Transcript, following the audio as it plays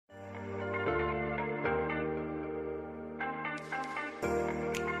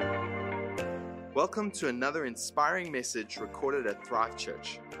Welcome to another inspiring message recorded at Thrive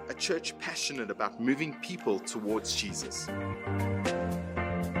Church, a church passionate about moving people towards Jesus.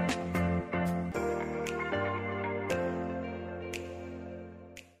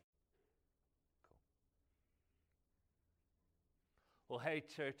 Well, hey,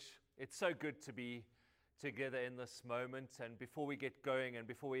 church, it's so good to be together in this moment. And before we get going and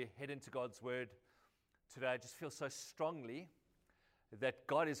before we head into God's Word today, I just feel so strongly that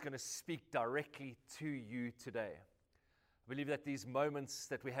God is going to speak directly to you today. I believe that these moments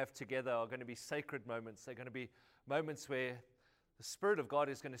that we have together are going to be sacred moments. They're going to be moments where the Spirit of God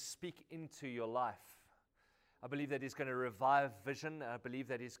is going to speak into your life. I believe that He's going to revive vision. I believe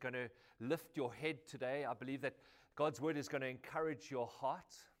that He's going to lift your head today. I believe that God's Word is going to encourage your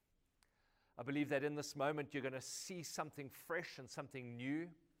heart. I believe that in this moment you're going to see something fresh and something new.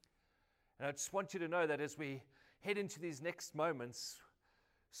 And I just want you to know that as we head into these next moments,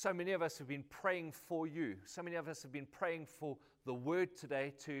 so many of us have been praying for you. So many of us have been praying for the Word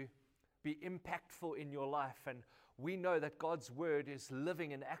today to be impactful in your life. And we know that God's Word is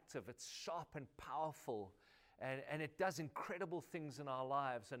living and active. It's sharp and powerful. And it does incredible things in our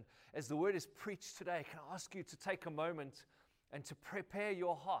lives. And as the Word is preached today, can I ask you to take a moment and to prepare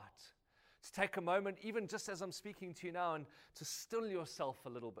your heart, to take a moment, even just as I'm speaking to you now, and to still yourself a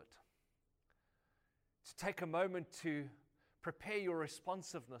little bit, to take a moment to prepare your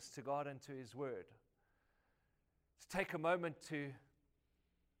responsiveness to God and to His Word, to take a moment to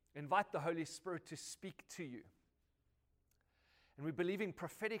invite the Holy Spirit to speak to you. And we're believing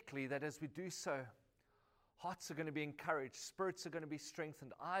prophetically that as we do so, hearts are going to be encouraged, spirits are going to be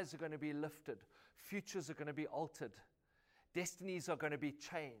strengthened, eyes are going to be lifted, futures are going to be altered, destinies are going to be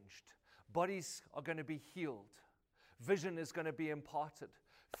changed, bodies are going to be healed, vision is going to be imparted,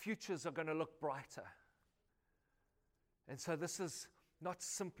 futures are going to look brighter. And so this is not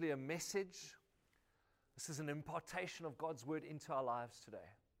simply a message, this is an impartation of God's Word into our lives today.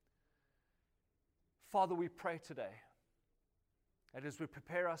 Father, we pray today that as we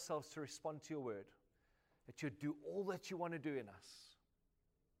prepare ourselves to respond to your Word, that you do all that you want to do in us.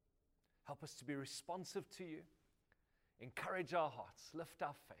 Help us to be responsive to you. Encourage our hearts. Lift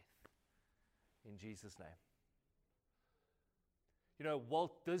our faith. In Jesus' name. You know,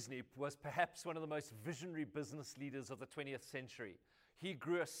 Walt Disney was perhaps one of the most visionary business leaders of the 20th century. He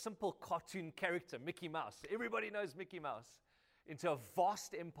grew a simple cartoon character, Mickey Mouse. Everybody knows Mickey Mouse. Into a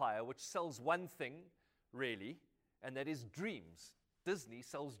vast empire which sells one thing, really, and that is dreams. Disney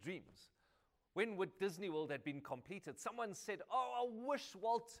sells dreams. When Disney World had been completed, someone said, "Oh, I wish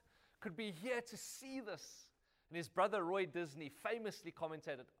Walt could be here to see this." And his brother Roy Disney famously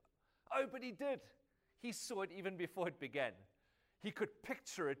commented, "Oh, but he did. He saw it even before it began." He could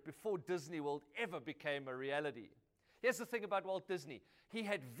picture it before Disney World ever became a reality. Here's the thing about Walt Disney. He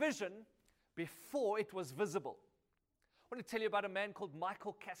had vision before it was visible. I want to tell you about a man called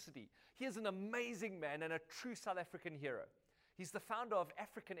Michael Cassidy. He is an amazing man and a true South African hero. He's the founder of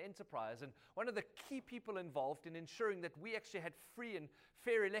African Enterprise and one of the key people involved in ensuring that we actually had free and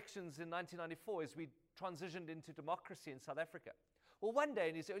fair elections in 1994 as we transitioned into democracy in South Africa. Well, one day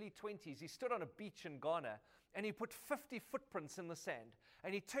in his early 20s, he stood on a beach in Ghana and he put 50 footprints in the sand.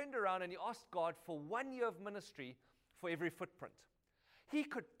 And he turned around and he asked God for 1 year of ministry for every footprint. He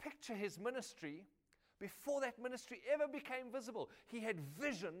could picture his ministry before that ministry ever became visible. He had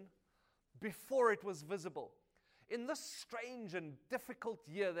vision before it was visible. In this strange and difficult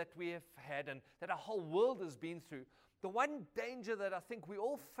year that we have had and that our whole world has been through, the one danger that I think we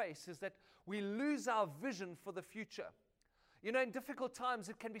all face is that we lose our vision for the future. You know, in difficult times,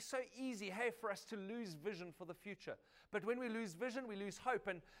 it can be so easy, for us to lose vision for the future. But when we lose vision, we lose hope,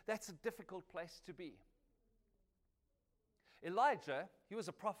 and that's a difficult place to be. Elijah, he was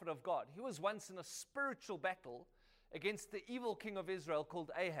a prophet of God. He was once in a spiritual battle against the evil king of Israel called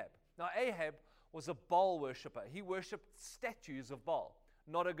Ahab. Now, Ahab was a Baal worshiper. He worshipped statues of Baal.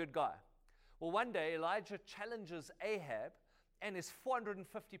 Not a good guy. Well, one day, Elijah challenges Ahab and his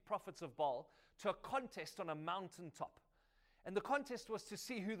 450 prophets of Baal to a contest on a mountaintop. And the contest was to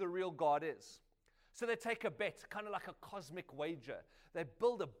see who the real God is. So they take a bet, kind of like a cosmic wager. They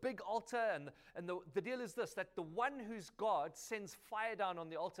build a big altar, and the deal is this, that the one whose God sends fire down on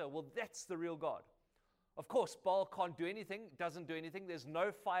the altar, well, that's the real God. Of course, Baal can't do anything, doesn't do anything. There's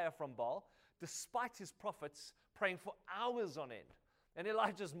no fire from Baal, despite his prophets praying for hours on end. And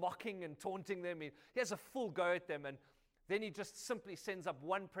Elijah's mocking and taunting them. He has a full go at them, and then he just simply sends up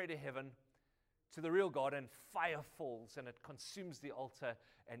one prayer to heaven, to the real God, and fire falls and it consumes the altar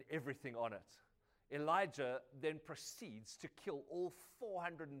and everything on it. Elijah then proceeds to kill all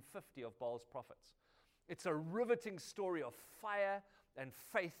 450 of Baal's prophets. It's a riveting story of fire and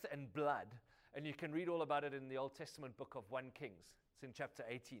faith and blood And you can read all about it in the Old Testament book of 1 Kings. It's in chapter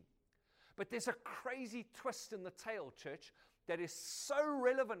 18. But there's a crazy twist in the tale, church, that is so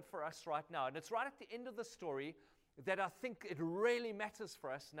relevant for us right now. And it's right at the end of the story that I think it really matters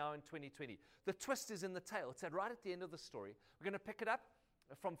for us now in 2020. The twist is in the tale. It's right at the end of the story. We're going to pick it up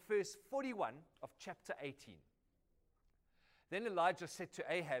from verse 41 of chapter 18. Then Elijah said to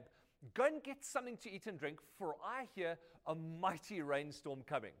Ahab, "Go and get something to eat and drink, for I hear a mighty rainstorm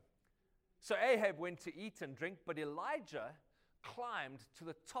coming." So Ahab went to eat and drink, but Elijah climbed to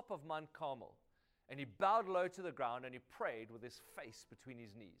the top of Mount Carmel, and he bowed low to the ground, and he prayed with his face between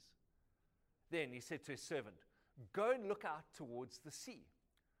his knees. Then he said to his servant, "Go and look out towards the sea."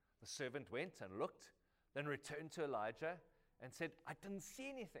 The servant went and looked, then returned to Elijah and said, "I didn't see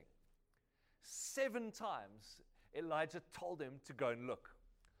anything." 7 times Elijah told him to go and look.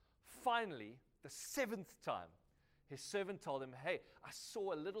 Finally, the 7th time, his servant told him, "Hey, I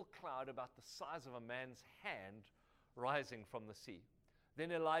saw a little cloud about the size of a man's hand rising from the sea."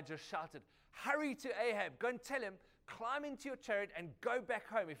 Then Elijah shouted, "Hurry to Ahab, go and tell him, climb into your chariot and go back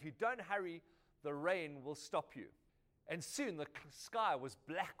home. If you don't hurry, the rain will stop you." And soon the sky was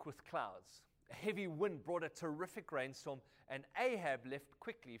black with clouds. A heavy wind brought a terrific rainstorm, and Ahab left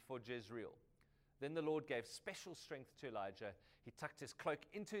quickly for Jezreel. Then the Lord gave special strength to Elijah. He tucked his cloak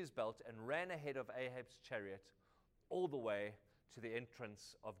into his belt and ran ahead of Ahab's chariot all the way to the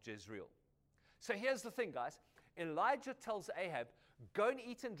entrance of Jezreel. So here's the thing, guys. Elijah tells Ahab, "Go and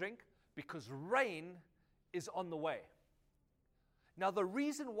eat and drink because rain is on the way." Now, the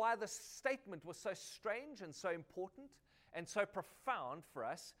reason why this statement was so strange and so important and so profound for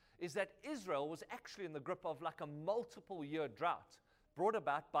us is that Israel was actually in the grip of like a multiple year drought brought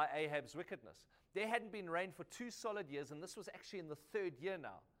about by Ahab's wickedness. There hadn't been rain for 2 solid years, and this was actually in the 3rd year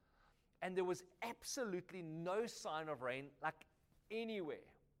now. And there was absolutely no sign of rain like anywhere.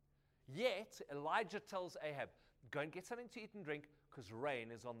 Yet, Elijah tells Ahab, "Go and get something to eat and drink because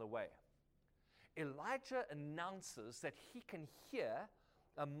rain is on the way." Elijah announces that he can hear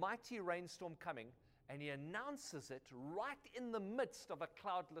a mighty rainstorm coming, and he announces it right in the midst of a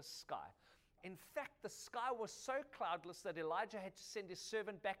cloudless sky. In fact, the sky was so cloudless that Elijah had to send his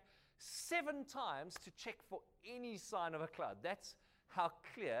servant back 7 times to check for any sign of a cloud. That's how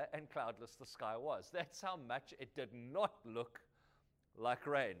clear and cloudless the sky was. That's how much it did not look like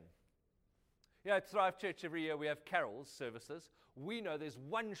rain. At Thrive Church every year we have carols services. We know there's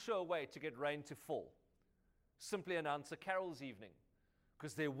one sure way to get rain to fall. Simply announce a carols evening,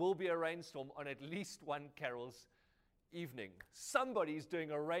 because there will be a rainstorm on at least one carols evening. Somebody's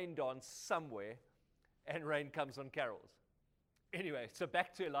doing a rain dance somewhere, and rain comes on carols. Anyway, so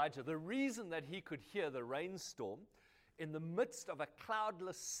back to Elijah. The reason that he could hear the rainstorm in the midst of a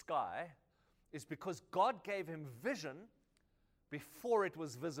cloudless sky is because God gave him vision before it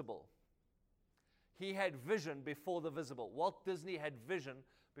was visible. He had vision before the visible. Walt Disney had vision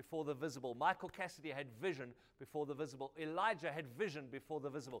before the visible. Michael Cassidy had vision before the visible. Elijah had vision before the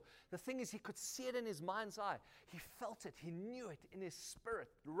visible. The thing is, he could see it in his mind's eye. He felt it. He knew it in his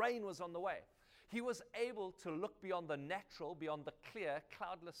spirit. Rain was on the way. He was able to look beyond the natural, beyond the clear,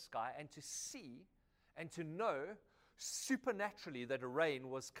 cloudless sky, and to see and to know supernaturally that a rain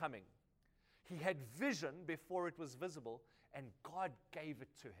was coming. He had vision before it was visible, and God gave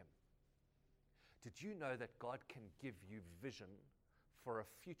it to him. Did you know that God can give you vision for a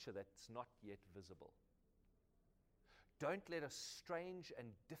future that's not yet visible? Don't let a strange and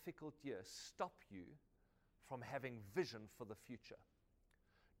difficult year stop you from having vision for the future.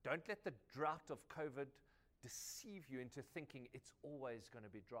 Don't let the drought of COVID deceive you into thinking it's always going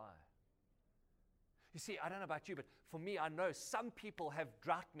to be dry. You see, I don't know about you, but for me, I know some people have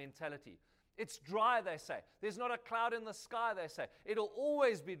drought mentality. It's dry, they say. There's not a cloud in the sky, they say. It'll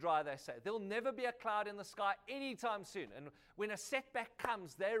always be dry, they say. There'll never be a cloud in the sky anytime soon. And when a setback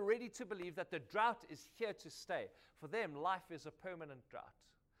comes, they're ready to believe that the drought is here to stay. For them, life is a permanent drought.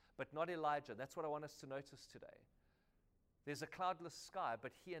 But not Elijah. That's what I want us to notice today. There's a cloudless sky,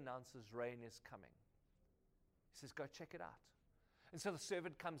 but he announces rain is coming. He says, "Go check it out." And so the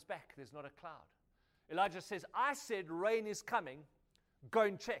servant comes back. There's not a cloud. Elijah says, "I said rain is coming. Go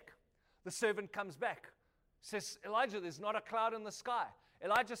and check." The servant comes back. Says, "Elijah, there's not a cloud in the sky."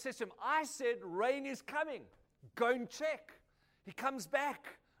 Elijah says to him, "I said rain is coming. Go and check." He comes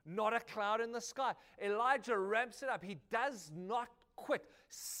back. Not a cloud in the sky. Elijah ramps it up. He does not quit.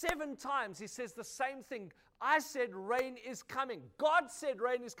 7 times he says the same thing. "I said rain is coming. God said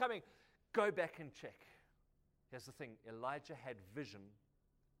rain is coming. Go back and check." Here's the thing. Elijah had vision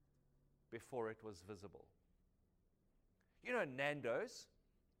before it was visible. You know Nando's,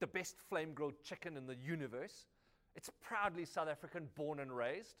 the best flame-grilled chicken in the universe. It's proudly South African, born and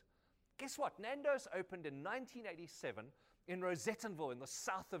raised. Guess what? Nando's opened in 1987 in Rosettenville in the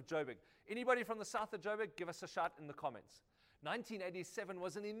south of Joburg. Anybody from the south of Joburg? Give us a shout in the comments. 1987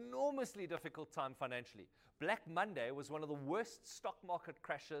 was an enormously difficult time financially. Black Monday was one of the worst stock market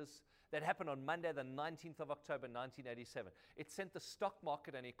crashes that happened on Monday, the 19th of October, 1987. It sent the stock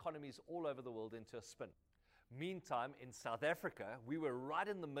market and economies all over the world into a spin. Meantime, in South Africa, we were right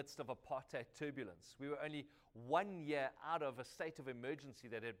in the midst of apartheid turbulence. We were only 1 year out of a state of emergency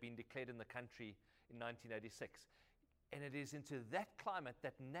that had been declared in the country in 1986. And it is into that climate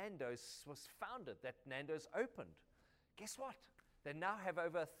that Nando's was founded, that Nando's opened. Guess what? They now have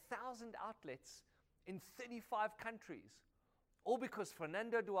over 1,000 outlets in 35 countries. All because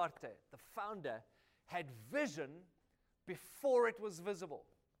Fernando Duarte, the founder, had vision before it was visible.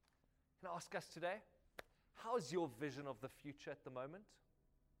 Can I ask us today, how's your vision of the future at the moment?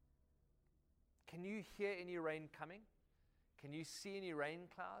 Can you hear any rain coming? Can you see any rain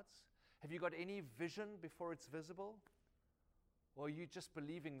clouds? Have you got any vision before it's visible? Or are you just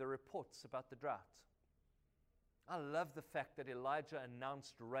believing the reports about the drought? I love the fact that Elijah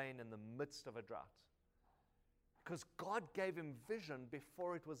announced rain in the midst of a drought, because God gave him vision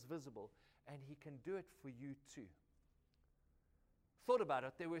before it was visible, and he can do it for you too. Thought about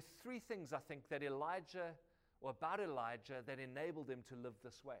it, there were three things I think that about Elijah that enabled him to live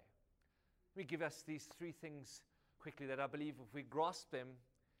this way. Let me give us these three things quickly that I believe if we grasp them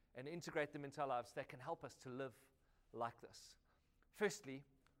and integrate them into our lives, they can help us to live like this. Firstly,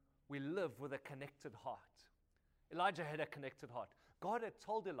 we live with a connected heart. Elijah had a connected heart. God had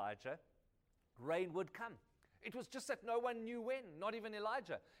told Elijah rain would come. It was just that no one knew when, not even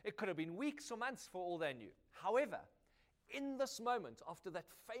Elijah. It could have been weeks or months for all they knew. However, in this moment, after that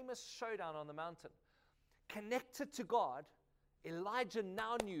famous showdown on the mountain, connected to God, Elijah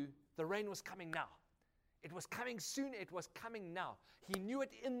now knew the rain was coming now. It was coming soon, it was coming now. He knew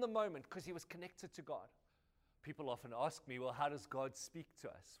it in the moment because he was connected to God. People often ask me, well, how does God speak to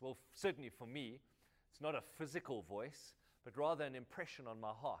us? Well, certainly for me, it's not a physical voice, but rather an impression on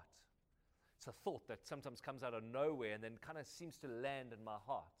my heart. It's a thought that sometimes comes out of nowhere and then kind of seems to land in my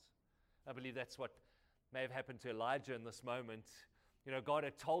heart. I believe that's what may have happened to Elijah in this moment. You know, God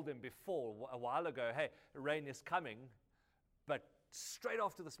had told him before, a while ago, hey, rain is coming. But straight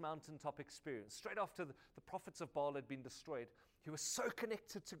after this mountaintop experience, straight after the prophets of Baal had been destroyed, he was so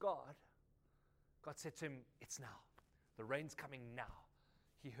connected to God. God said to him, it's now. The rain's coming now.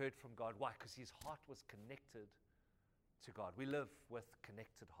 He heard from God. Why? Because his heart was connected to God. We live with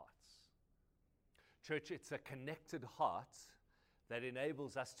connected hearts. Church, it's a connected heart that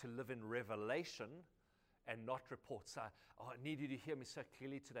enables us to live in revelation and not reports. I need you to hear me so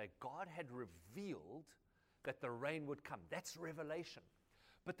clearly today. God had revealed that the rain would come. That's revelation.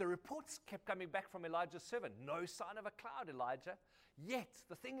 But the reports kept coming back from Elijah's servant. No sign of a cloud, Elijah. Yet,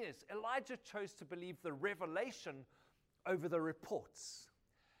 the thing is, Elijah chose to believe the revelation over the reports.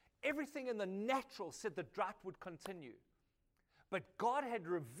 Everything in the natural said the drought would continue. But God had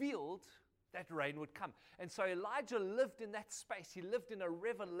revealed that rain would come. And so Elijah lived in that space. He lived in a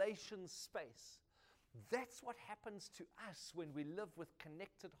revelation space. That's what happens to us when we live with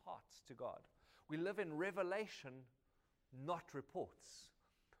connected hearts to God. We live in revelation, not reports.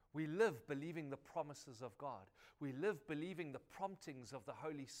 We live believing the promises of God. We live believing the promptings of the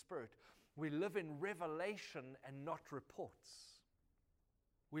Holy Spirit. We live in revelation and not reports.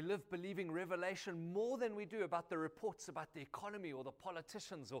 We live believing revelation more than we do about the reports about the economy or the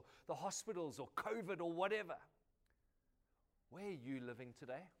politicians or the hospitals or COVID or whatever. Where are you living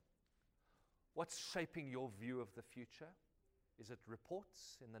today? What's shaping your view of the future? Is it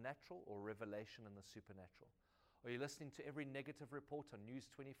reports in the natural or revelation in the supernatural? Are you listening to every negative report on News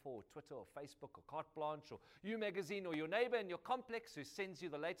 24 or Twitter or Facebook or Carte Blanche or You Magazine or your neighbor in your complex who sends you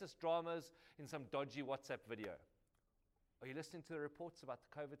the latest dramas in some dodgy WhatsApp video? Are you listening to the reports about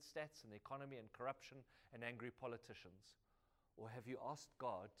the COVID stats and the economy and corruption and angry politicians? Or have you asked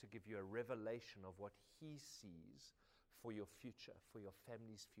God to give you a revelation of what He sees for your future, for your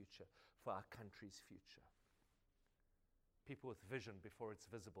family's future, for our country's future? People with vision before it's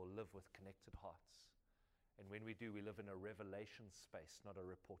visible live with connected hearts. And when we do, we live in a revelation space, not a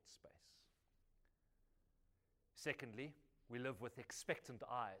report space. Secondly, we live with expectant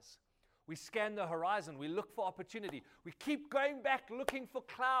eyes. We scan the horizon. We look for opportunity. We keep going back looking for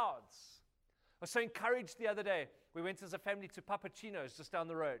clouds. I was so encouraged the other day. We went as a family to Pappuccino's just down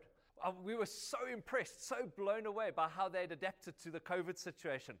the road. We were so impressed, so blown away by how they'd adapted to the COVID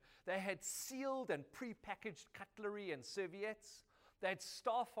situation. They had sealed and pre-packaged cutlery and serviettes. They had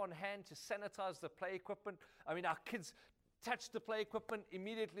staff on hand to sanitize the play equipment. I mean, our kids touched the play equipment.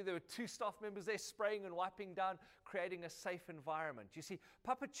 Immediately there were 2 staff members there spraying and wiping down, creating a safe environment. You see,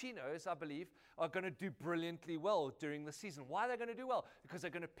 Papachinos, I believe, are going to do brilliantly well during the season. Why are they going to do well? Because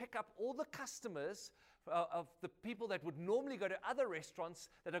they're going to pick up all the customers of the people that would normally go to other restaurants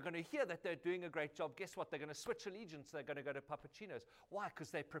that are going to hear that they're doing a great job. Guess what? They're going to switch allegiance. They're going to go to Papachinos. Why?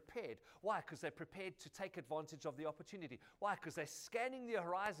 Because they're prepared. Why? Because they're prepared to take advantage of the opportunity. Why? Because they're scanning the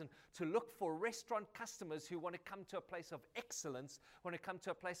horizon to look for restaurant customers who want to come to a place of excellence, want to come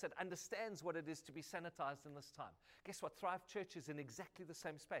to a place that understands what it is to be sanitized in this time. Guess what? Thrive Church is in exactly the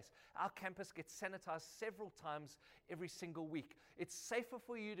same space. Our campus gets sanitized several times every single week. It's safer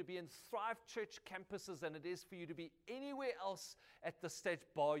for you to be in Thrive Church campuses than it is for you to be anywhere else at this stage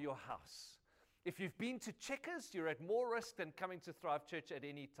bar your house. If you've been to Checkers, you're at more risk than coming to Thrive Church at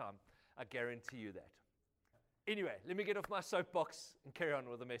any time. I guarantee you that. Anyway, let me get off my soapbox and carry on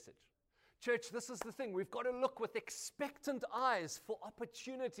with the message. Church, this is the thing. We've got to look with expectant eyes for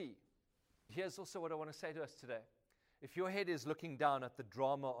opportunity. Here's also what I want to say to us today. If your head is looking down at the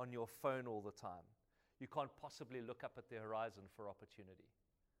drama on your phone all the time, you can't possibly look up at the horizon for opportunity.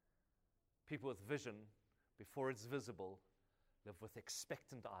 People with vision, before it's visible, live with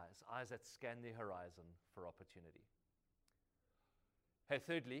expectant eyes, eyes that scan the horizon for opportunity. Hey,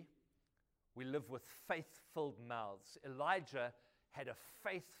 thirdly, we live with faith-filled mouths. Elijah had a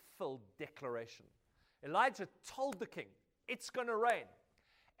faith-filled declaration. Elijah told the king, it's going to rain.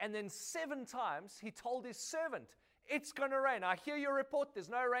 And then 7 times he told his servant, it's going to rain. I hear your report. There's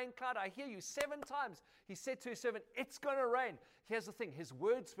no rain cloud. I hear you. 7 times he said to his servant, it's going to rain. Here's the thing. His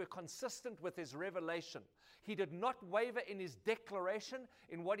words were consistent with his revelation. He did not waver in his declaration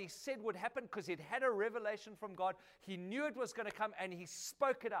in what he said would happen because he'd had a revelation from God. He knew it was going to come and he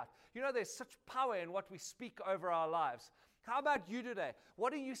spoke it out. You know, there's such power in what we speak over our lives. How about you today?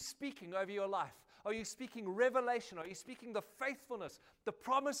 What are you speaking over your life? Are you speaking revelation? Are you speaking the faithfulness, the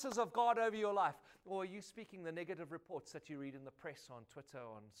promises of God over your life? Or are you speaking the negative reports that you read in the press, on Twitter,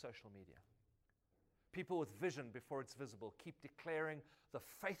 on social media? People with vision before it's visible keep declaring the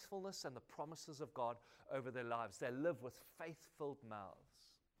faithfulness and the promises of God over their lives. They live with faith-filled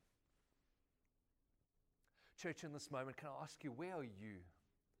mouths. Church, in this moment, can I ask you, where are you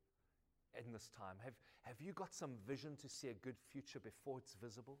in this time? Have you got some vision to see a good future before it's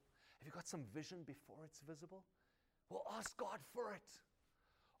visible? Have you got some vision before it's visible? Well, ask God for it.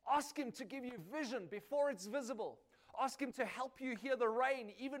 Ask Him to give you vision before it's visible. Ask Him to help you hear the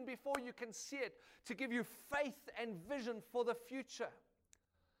rain even before you can see it, to give you faith and vision for the future.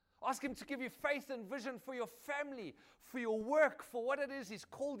 Ask Him to give you faith and vision for your family, for your work, for what it is He's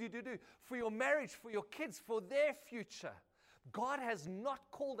called you to do, for your marriage, for your kids, for their future. God has not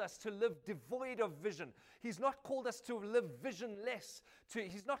called us to live devoid of vision. He's not called us to live visionless.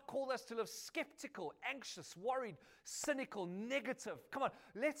 He's not called us to live skeptical, anxious, worried, cynical, negative. Come on,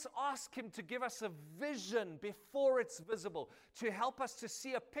 let's ask Him to give us a vision before it's visible, to help us to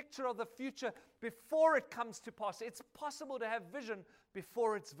see a picture of the future before it comes to pass. It's possible to have vision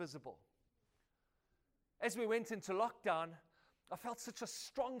before it's visible. As we went into lockdown, I felt such a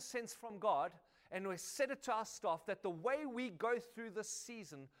strong sense from God, and we said it to our staff, that the way we go through this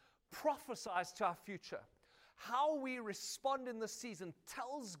season prophesies to our future. How we respond in this season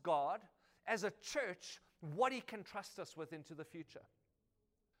tells God, as a church, what He can trust us with into the future.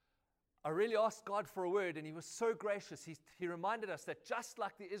 I really asked God for a word, and He was so gracious. He reminded us that just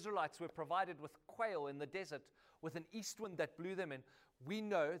like the Israelites were provided with quail in the desert, with an east wind that blew them in, we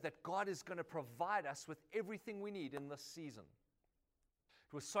know that God is going to provide us with everything we need in this season.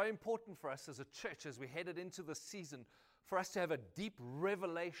 It was so important for us as a church, as we headed into this season, for us to have a deep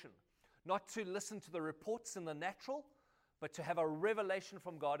revelation, not to listen to the reports in the natural, but to have a revelation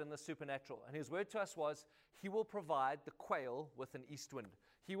from God in the supernatural. And His word to us was, He will provide the quail with an east wind.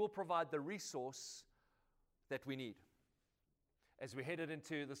 He will provide the resource that we need. As we headed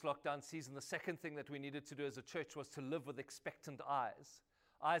into this lockdown season, the second thing that we needed to do as a church was to live with expectant eyes.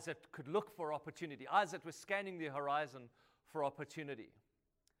 Eyes that could look for opportunity. Eyes that were scanning the horizon for opportunity.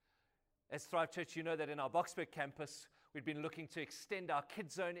 As Thrive Church, you know that in our Boksburg campus, we'd been looking to extend our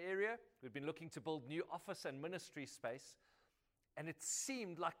kids zone area. We'd been looking to build new office and ministry space. And it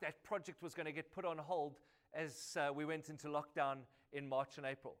seemed like that project was going to get put on hold as we went into lockdown in March and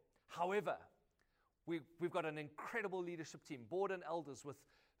April. However, we've got an incredible leadership team, board and elders with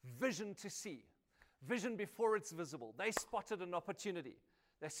vision to see, vision before it's visible. They spotted an opportunity.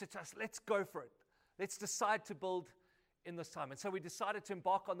 They said to us, let's go for it. Let's decide to build in this time. And so we decided to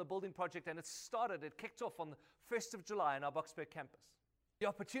embark on the building project, and it kicked off on the 1st of July in our Boksburg campus. The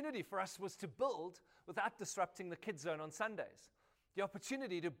opportunity for us was to build without disrupting the kids zone on Sundays. The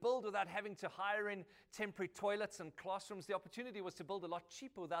opportunity to build without having to hire in temporary toilets and classrooms. The opportunity was to build a lot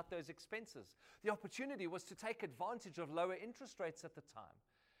cheaper without those expenses. The opportunity was to take advantage of lower interest rates at the time.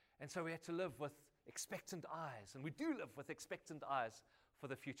 And so we had to live with expectant eyes. And we do live with expectant eyes for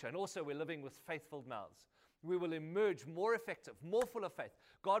the future. And also we're living with faith-filled mouths. We will emerge more effective, more full of faith.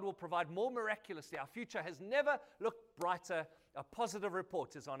 God will provide more miraculously. Our future has never looked brighter. A positive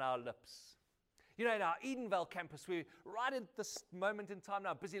report is on our lips. You know, in our Edenvale campus, we're right at this moment in time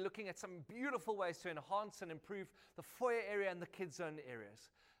now busy looking at some beautiful ways to enhance and improve the foyer area and the kids' zone areas.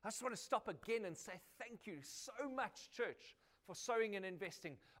 I just want to stop again and say thank you so much, church, for sowing and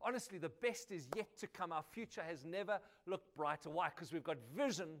investing. Honestly, the best is yet to come. Our future has never looked brighter. Why? Because we've got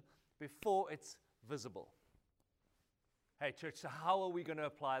vision before it's visible. Hey, church, so how are we going to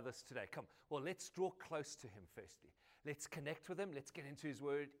apply this today? Come, well, let's draw close to him firstly. Let's connect with him. Let's get into his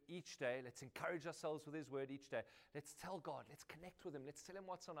word each day. Let's encourage ourselves with his word each day. Let's tell God. Let's connect with him. Let's tell him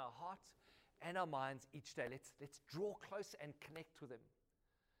what's on our heart and our minds each day. Let's draw close and connect with him.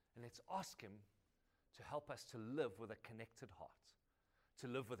 And let's ask him to help us to live with a connected heart, to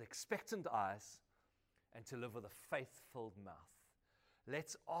live with expectant eyes, and to live with a faith-filled mouth.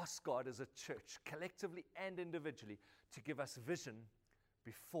 Let's ask God as a church, collectively and individually, to give us vision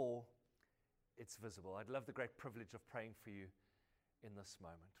before it's visible. I'd love the great privilege of praying for you in this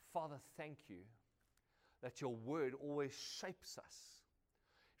moment. Father, thank you that your word always shapes us.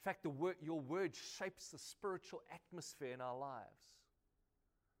 In fact, your word shapes the spiritual atmosphere in our lives.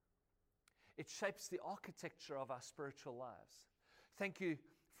 It shapes the architecture of our spiritual lives. Thank you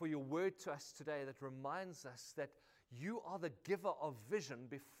for your word to us today that reminds us that you are the giver of vision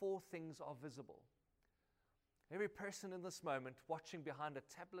before things are visible. Every person in this moment watching behind a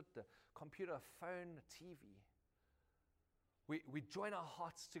tablet, a computer, a phone, a TV, we join our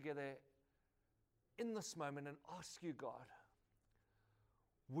hearts together in this moment and ask you, God,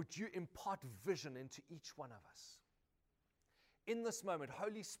 would you impart vision into each one of us? In this moment,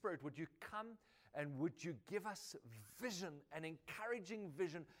 Holy Spirit, would you come and would you give us vision, an encouraging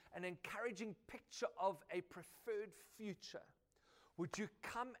picture of a preferred future? Would you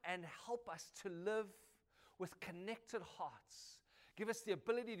come and help us to live with connected hearts? Give us the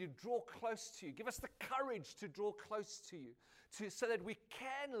ability to draw close to you. Give us the courage to draw close to you so that we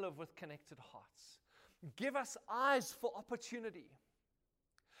can live with connected hearts. Give us eyes for opportunity.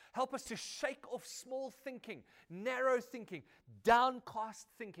 Help us to shake off small thinking, narrow thinking, downcast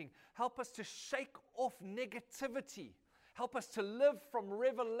thinking. Help us to shake off negativity. Help us to live from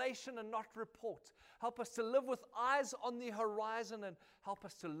revelation and not report. Help us to live with eyes on the horizon, and help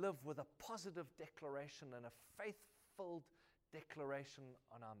us to live with a positive declaration and a faith-filled declaration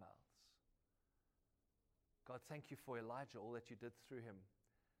on our mouths. God, thank you for Elijah, all that you did through him.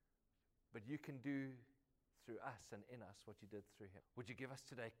 But you can do through us and in us what you did through him. Would you give us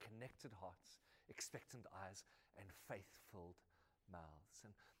today connected hearts, expectant eyes, and faith-filled mouths?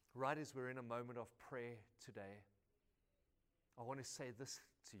 And right as we're in a moment of prayer today, I want to say this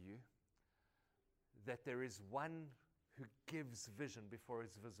to you, that there is one who gives vision before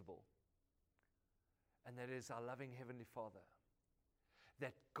it's visible, and that is our loving Heavenly Father.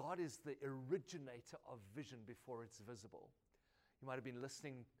 That God is the originator of vision before it's visible. You might have been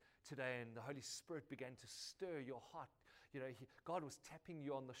listening today and the Holy Spirit began to stir your heart. You know, God was tapping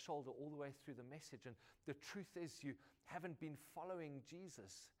you on the shoulder all the way through the message. And the truth is you haven't been following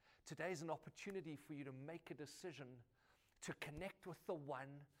Jesus. Today is an opportunity for you to make a decision to connect with the one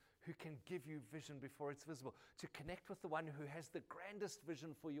who can give you vision before it's visible, to connect with the one who has the grandest vision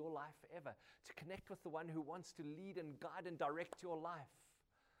for your life ever, to connect with the one who wants to lead and guide and direct your life.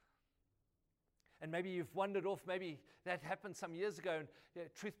 And maybe you've wandered off, maybe that happened some years ago, and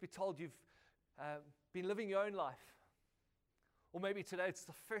truth be told, you've been living your own life. Or maybe today it's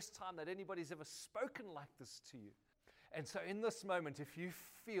the first time that anybody's ever spoken like this to you. And so in this moment, if you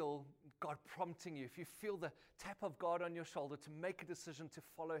feel God prompting you, if you feel the tap of God on your shoulder to make a decision to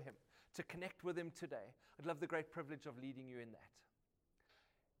follow him, to connect with him today, I'd love the great privilege of leading you in that.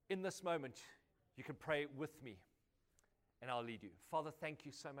 In this moment, you can pray with me, and I'll lead you. Father, thank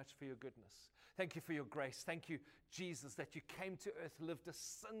you so much for your goodness. Thank you for your grace. Thank you, Jesus, that you came to earth, lived a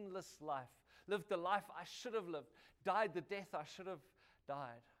sinless life, lived the life I should have lived, died the death I should have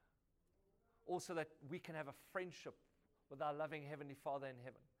died. Also that we can have a friendship with our loving Heavenly Father in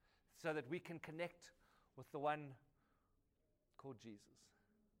heaven, so that we can connect with the one called Jesus.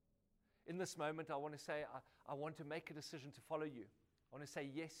 In this moment, I want to say, I want to make a decision to follow you. I want to say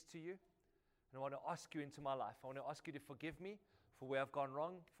yes to you, and I want to ask you into my life. I want to ask you to forgive me for where I've gone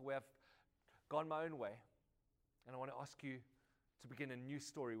wrong, for where I've gone my own way. And I want to ask you to begin a new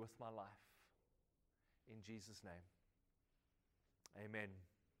story with my life. In Jesus' name, Amen.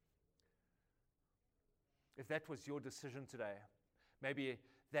 If that was your decision today, maybe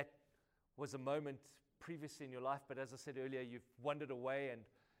that was a moment previously in your life, but as I said earlier, you've wandered away, and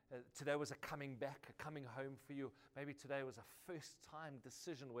today was a coming back, a coming home for you. Maybe today was a first-time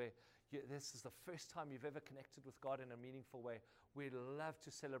decision where this is the first time you've ever connected with God in a meaningful way. We'd love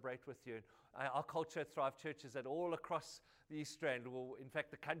to celebrate with you. Our culture at Thrive Church is that all across the East Rand, well, in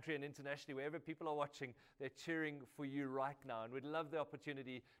fact, the country and internationally, wherever people are watching, they're cheering for you right now. And we'd love the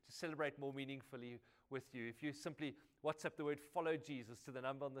opportunity to celebrate more meaningfully with you. If you simply WhatsApp the word "follow Jesus" to the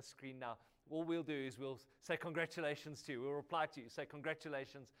number on the screen now, all we'll do is we'll say congratulations to you. We'll reply to you, say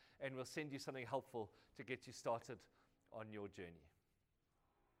congratulations, and we'll send you something helpful to get you started on your journey.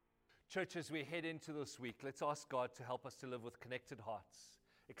 Church, as we head into this week, let's ask God to help us to live with connected hearts,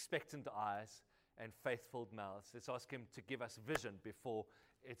 expectant eyes, and faith-filled mouths. Let's ask Him to give us vision before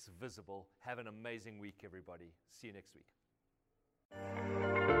it's visible. Have an amazing week, everybody. See you next week.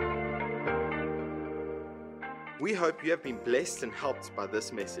 We hope you have been blessed and helped by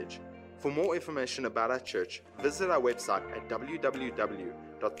this message. For more information about our church, visit our website at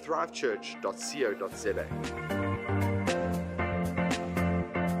www.thrivechurch.co.za.